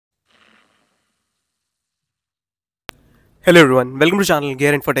Hello everyone, welcome to channel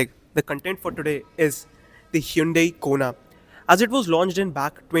Gear INFOTECH. The content for today is the Hyundai Kona. As it was launched in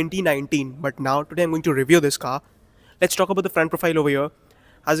back 2019, but now today I'm going to review this car. Let's talk about the front profile over here.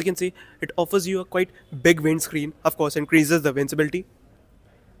 As you can see, it offers you a quite big windscreen, of course increases the visibility.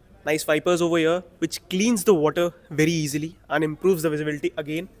 Nice wipers over here, which cleans the water very easily and improves the visibility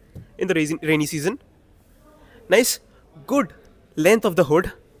again in the rainy season. Nice, good length of the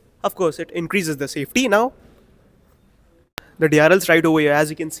hood. Of course, it increases the safety now. The DRLs right over here,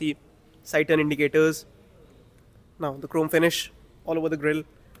 as you can see, side turn indicators. Now the chrome finish all over the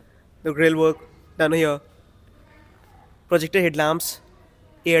grill work done here. Projector headlamps,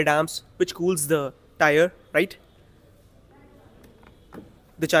 air dams, which cools the tire, right?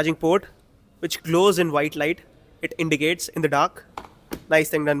 The charging port, which glows in white light, it indicates in the dark. Nice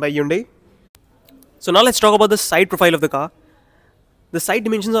thing done by Hyundai. So now let's talk about the side profile of the car. The side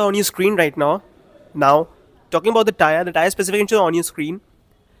dimensions are on your screen right now. Now, talking about the tire specifications are on your screen.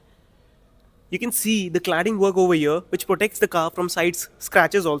 You can see the cladding work over here, which protects the car from side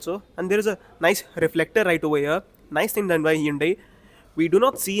scratches also. And there is a nice reflector right over here. Nice thing done by Hyundai. We do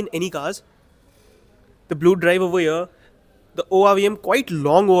not see in any cars. The blue drive over here, the ORVM, quite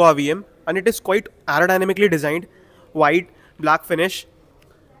long ORVM, and it is quite aerodynamically designed. White, black finish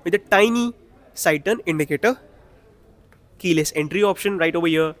with a tiny side turn indicator. Keyless entry option right over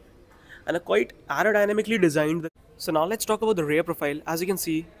here, and a quite aerodynamically designed. So now let's talk about the rear profile. As you can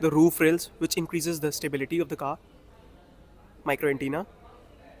see, the roof rails, which increases the stability of the car. Micro antenna,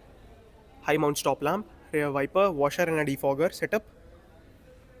 high mount stop lamp, rear wiper, washer and a defogger setup.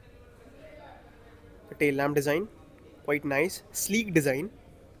 The tail lamp design, quite nice, sleek design.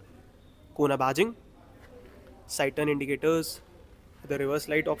 Kona badging, side turn indicators, the reverse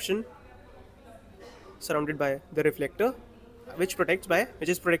light option, surrounded by the reflector, which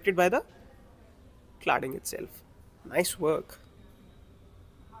is protected by the cladding itself. Nice work.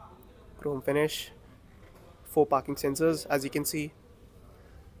 Chrome finish, 4 parking sensors, as you can see.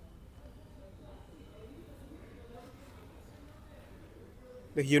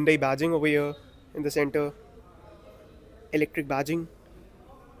 The Hyundai badging over here in the center. Electric badging.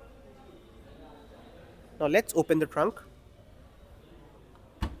 Now let's open the trunk.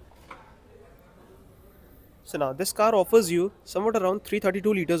 So now this car offers you somewhat around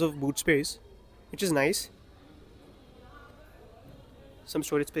 332 liters of boot space, which is nice. Some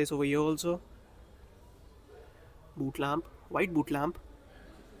storage space over here also. Boot lamp, white boot lamp.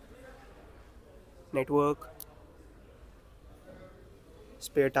 Network.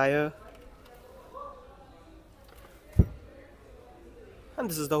 Spare tire. And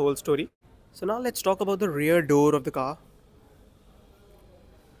this is the whole story. So now let's talk about the rear door of the car.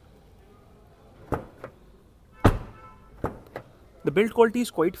 The build quality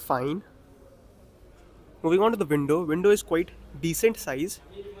is quite fine. Moving on to the window. Window is quite decent size.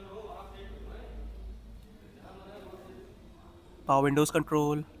 Power windows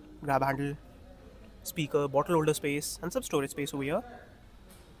control, grab handle, speaker, bottle holder space, and some storage space over here.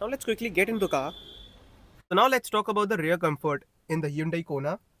 Now let's quickly get into the car. So now let's talk about the rear comfort in the Hyundai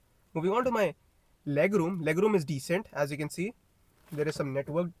Kona. Moving on to my legroom. Legroom is decent, as you can see. There is some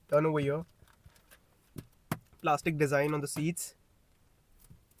network done over here. Plastic design on the seats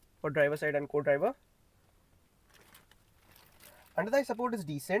for driver side and co-driver. Under thigh support is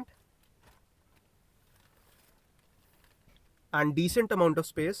decent. And decent amount of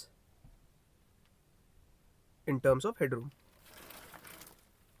space in terms of headroom.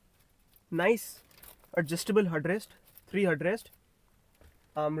 Nice adjustable headrest, 3 headrest,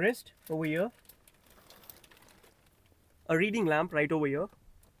 armrest over here, a reading lamp right over here,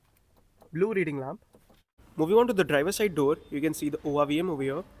 blue reading lamp. Moving on to the driver side door, you can see the ORVM over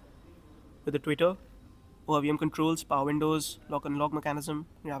here with the tweeter, ORVM controls, power windows, lock and lock mechanism,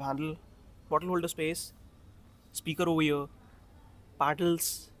 grab handle, bottle holder space, speaker over here,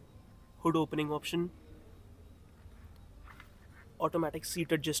 paddles, hood opening option, automatic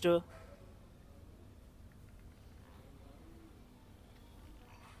seat adjuster,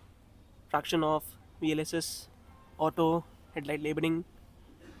 traction off, VLSS, auto, headlight labeling.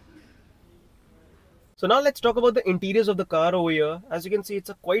 So now let's talk about the interiors of the car over here. As you can see, it's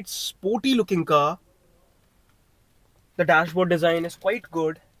a quite sporty looking car. The dashboard design is quite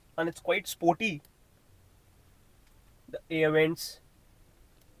good and it's quite sporty. The air vents.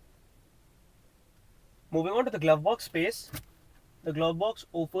 Moving on to the glove box space. The glove box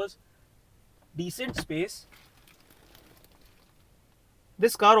offers decent space.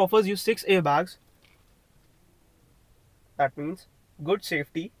 This car offers you 6 airbags. That means good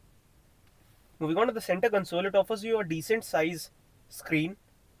safety. Moving on to the center console, it offers you a decent size screen.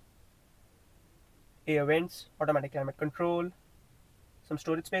 air vents, automatic climate control, some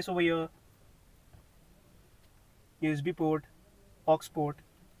storage space over here, USB port, aux port,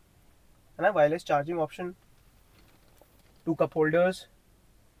 and a wireless charging option, two cup holders,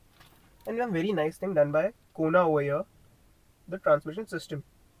 and a very nice thing done by Kona over here, the transmission system.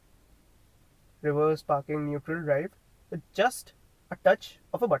 Reverse, parking, neutral, drive with just a touch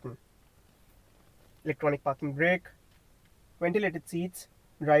of a button. Electronic parking brake, ventilated seats,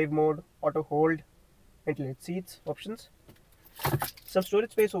 drive mode, auto hold, ventilated seats options. Some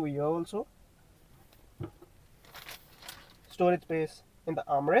storage space over here also. Storage space in the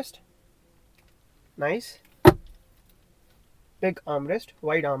armrest. Nice. Big armrest,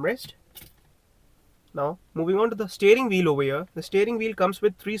 wide armrest. Now moving on to the steering wheel over here. The steering wheel comes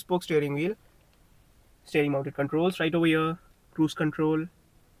with 3-spoke steering wheel. Steering mounted controls right over here. Cruise control.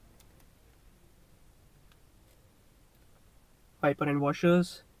 Wiper and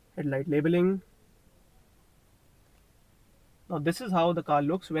washers. Headlight labeling. Now this is how the car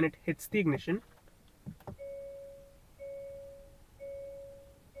looks when it hits the ignition.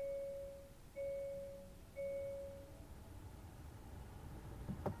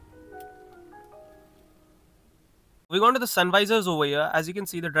 Moving on to the sun visors over here. As you can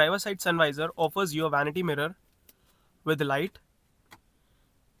see, the driver side sun visor offers you a vanity mirror with the light,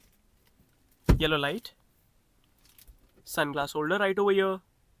 yellow light, sunglass holder right over here,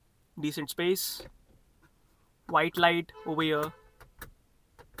 decent space, white light over here,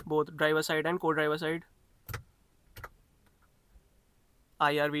 both driver side and co-driver side,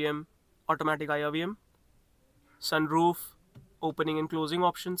 IRVM, automatic IRVM, sunroof, opening and closing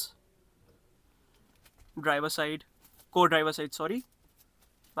options, driver side, co-driver side, sorry,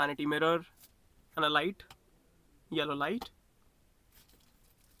 vanity mirror and a light, yellow light,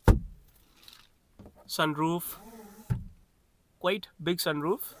 sunroof, quite big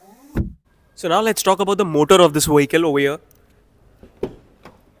sunroof. So now let's talk about the motor of this vehicle over here.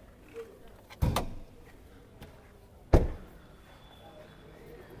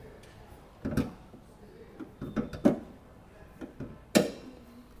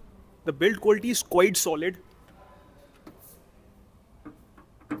 The build quality is quite solid.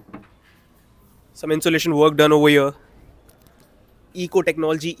 Some insulation work done over here. Eco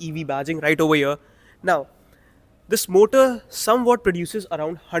technology EV badging right over here. Now, this motor somewhat produces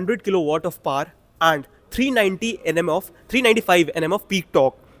around 100 kilowatt of power and 395 Nm of peak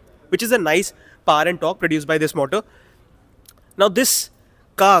torque, which is a nice power and torque produced by this motor. Now, this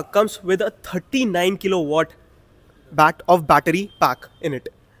car comes with a 39 kilowatt battery pack in it.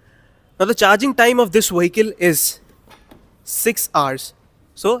 Now, the charging time of this vehicle is 6 hours.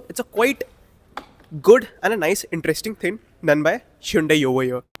 So, it's a quite good and a nice interesting thing done by Hyundai over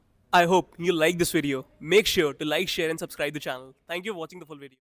here. I hope you like this video. Make sure to like, share and subscribe the channel. Thank you for watching the full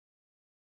video.